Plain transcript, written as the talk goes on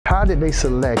Why did they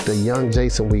select a young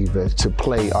Jason Weaver to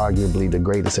play arguably the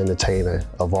greatest entertainer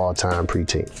of all time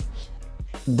preteen?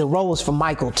 The role was for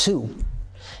Michael too.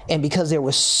 And because there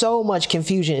was so much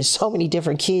confusion and so many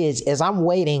different kids, as I'm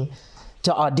waiting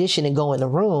to audition and go in the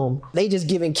room, they just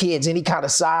giving kids any kind of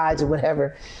sides or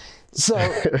whatever. So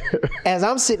as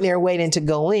I'm sitting there waiting to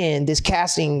go in, this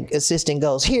casting assistant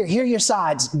goes, here are your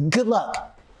sides, good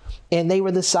luck. And they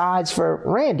were the sides for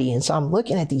Randy. And so I'm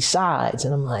looking at these sides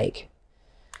and I'm like,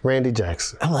 Randy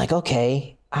Jackson. I'm like,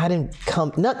 okay, I didn't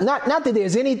come, not that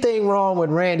there's anything wrong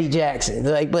with Randy Jackson,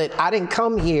 like, but I didn't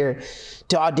come here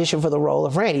to audition for the role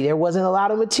of Randy. There wasn't a lot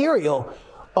of material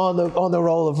on the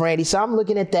role of Randy. So I'm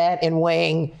looking at that and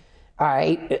weighing, all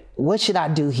right, what should I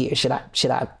do here? Should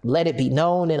I let it be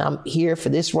known that I'm here for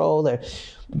this role?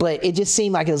 But it just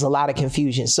seemed like there was a lot of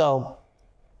confusion. So,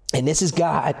 and this is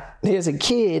God, there's a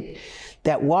kid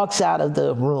that walks out of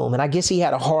the room, and I guess he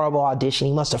had a horrible audition.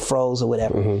 He must have froze or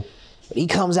whatever. Mm-hmm. He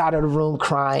comes out of the room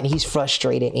crying, he's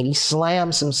frustrated, and he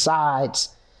slams some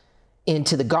sides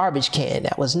into the garbage can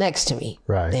that was next to me.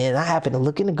 Right. And I happened to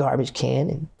look in the garbage can,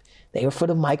 and they were for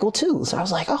the Michael too. So I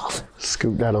was like, oh.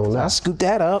 Scoop that on up. I scooped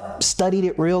that up, studied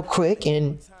it real quick,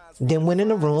 and then went in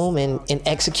the room and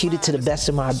executed to the best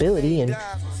of my ability, and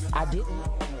I didn't.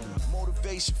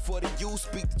 For the youth,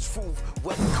 speak the truth.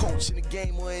 Whether coach in the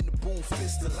game or in the booth,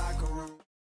 it's the locker room.